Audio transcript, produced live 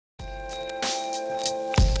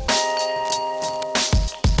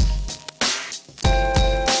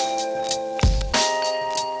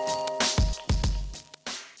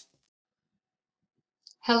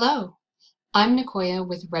I'm Nicoya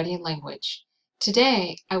with Ready Language.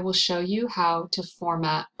 Today, I will show you how to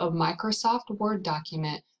format a Microsoft Word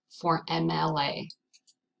document for MLA.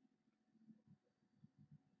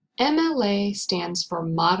 MLA stands for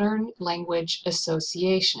Modern Language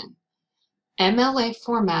Association. MLA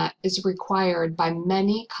format is required by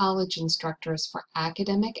many college instructors for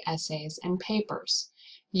academic essays and papers.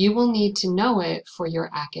 You will need to know it for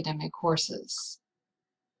your academic courses.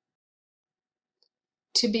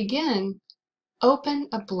 To begin, open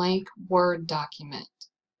a blank Word document.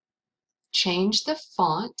 Change the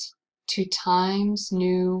font to Times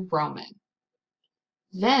New Roman.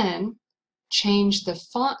 Then, change the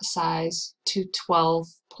font size to 12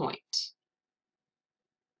 point.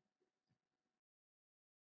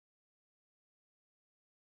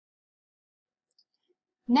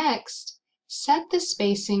 Next, set the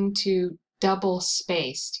spacing to double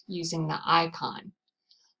spaced using the icon.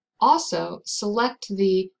 Also, select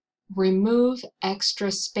the Remove Extra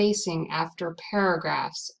Spacing After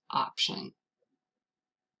Paragraphs option.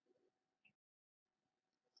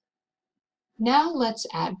 Now let's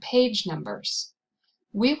add page numbers.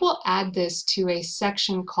 We will add this to a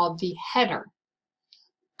section called the header.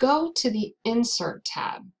 Go to the Insert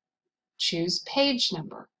tab. Choose Page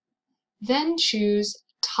Number. Then choose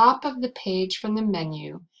Top of the Page from the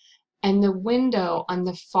menu and the window on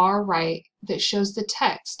the far right that shows the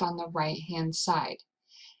text on the right-hand side.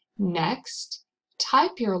 Next,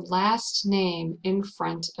 type your last name in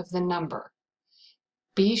front of the number.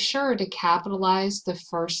 Be sure to capitalize the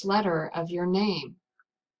first letter of your name.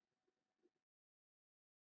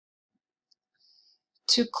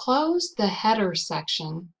 To close the header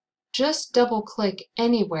section, just double-click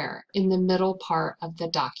anywhere in the middle part of the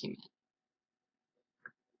document.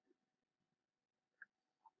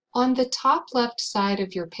 On the top left side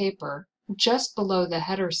of your paper, just below the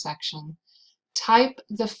header section, type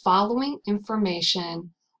the following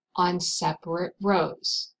information on separate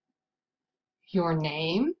rows: your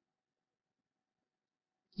name,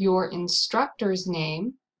 your instructor's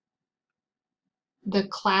name, the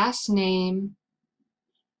class name,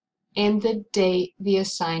 and the date the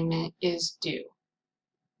assignment is due.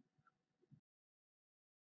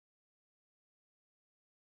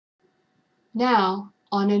 Now,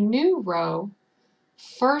 on a new row,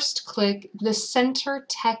 first click the center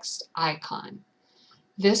text icon.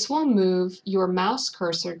 This will move your mouse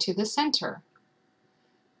cursor to the center.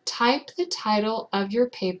 Type the title of your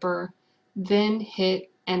paper, then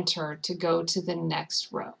hit Enter to go to the next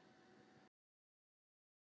row.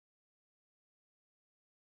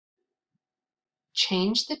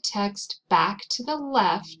 Change the text back to the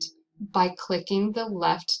left by clicking the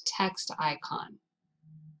left text icon.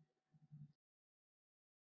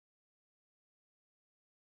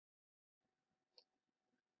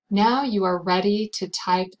 Now you are ready to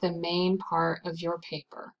type the main part of your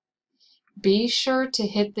paper. Be sure to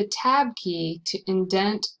hit the Tab key to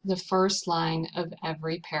indent the first line of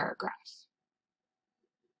every paragraph.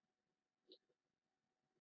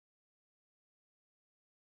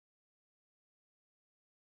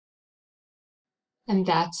 And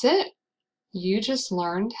that's it. You just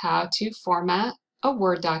learned how to format a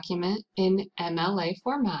Word document in MLA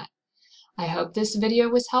format. I hope this video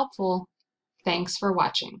was helpful. Thanks for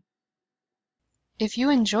watching. If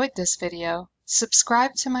you enjoyed this video,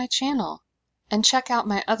 subscribe to my channel and check out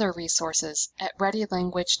my other resources at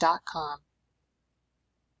readylanguage.com.